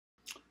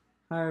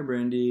Hi,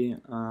 Brandy.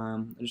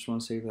 I just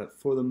want to say that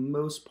for the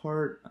most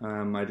part,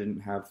 I didn't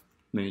have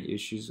many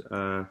issues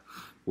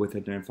with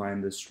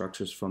identifying the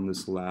structures from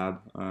this lab.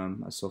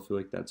 I still feel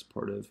like that's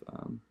part of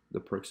the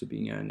perks of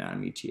being an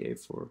anatomy TA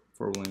for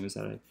William is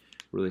that I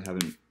really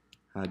haven't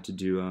had to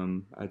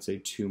do, I'd say,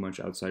 too much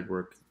outside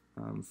work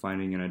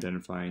finding and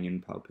identifying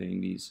and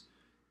palpating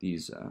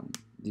these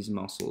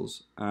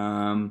muscles.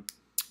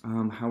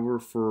 However,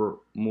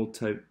 for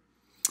multifidus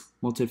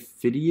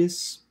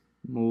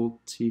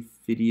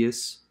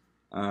multifidus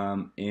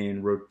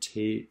and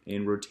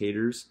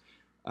rotators.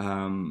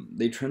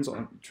 They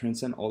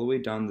transcend all the way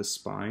down the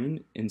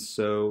spine, and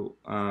so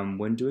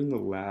when doing the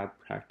lab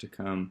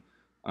practicum,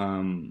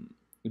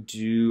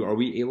 are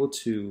we able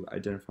to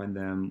identify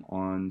them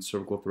on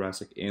cervical,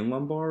 thoracic, and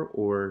lumbar,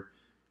 or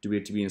do we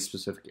have to be in a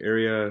specific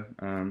area?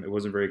 It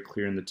wasn't very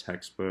clear in the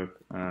textbook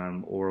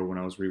or when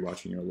I was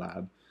rewatching your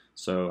lab,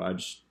 so I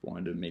just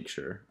wanted to make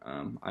sure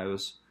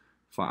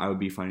I would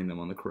be finding them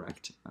on the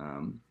correct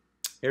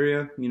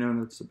area.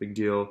 That's a big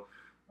deal.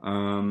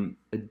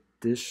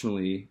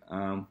 Additionally,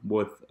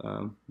 with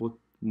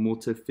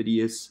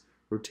multifidus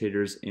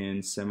rotators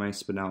and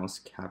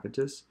semispinalis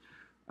capitis,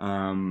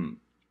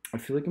 I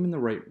feel like I'm in the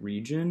right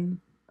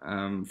region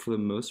for the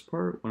most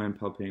part when I'm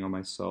palpating on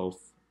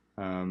myself,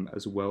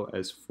 as well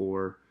as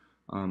for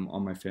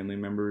on my family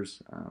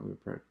members.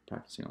 We're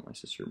practicing on my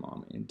sister,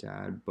 mom, and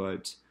dad,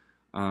 but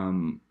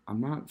I'm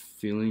not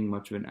feeling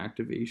much of an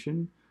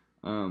activation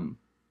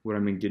when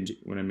I'm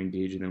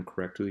engaging them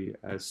correctly,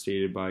 as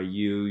stated by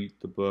you,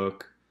 the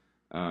book,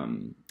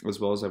 as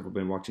well as I've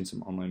been watching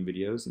some online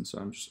videos, and so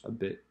I'm just a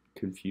bit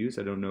confused.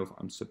 I don't know if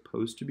I'm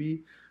supposed to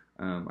be.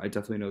 I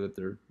definitely know that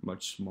they're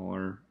much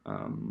smaller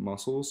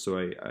muscles, so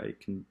I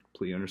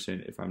completely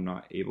understand if I'm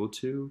not able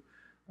to,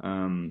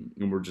 and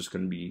we're just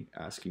going to be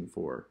asking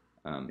for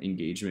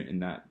engagement in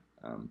that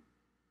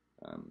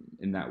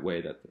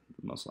way that the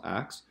muscle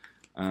acts.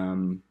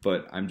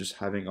 But I'm just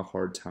having a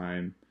hard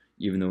time,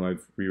 even though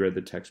I've reread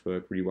the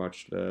textbook,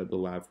 rewatched the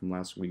lab from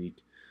last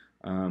week,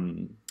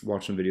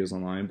 watched some videos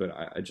online, but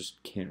I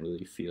just can't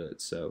really feel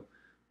it. So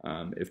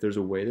if there's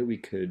a way that we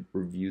could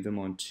review them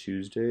on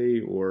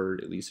Tuesday or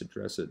at least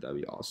address it, that'd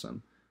be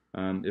awesome.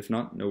 If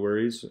not, no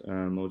worries.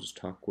 I'll just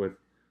talk with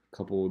a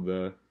couple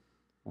of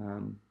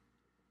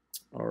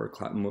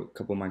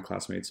couple of my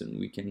classmates, and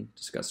we can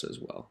discuss it as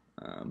well.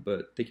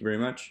 But thank you very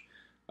much.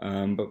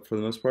 But for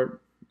the most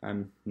part,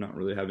 I'm not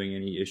really having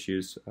any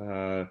issues.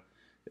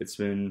 It's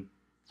been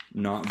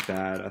not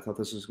bad. I thought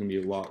this was going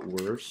to be a lot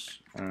worse,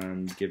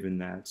 given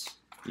that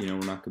we're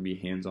not going to be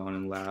hands-on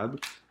in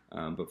lab.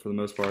 But for the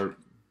most part,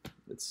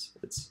 it's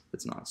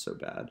not so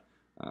bad.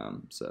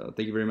 So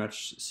thank you very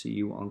much. See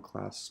you on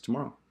class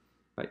tomorrow.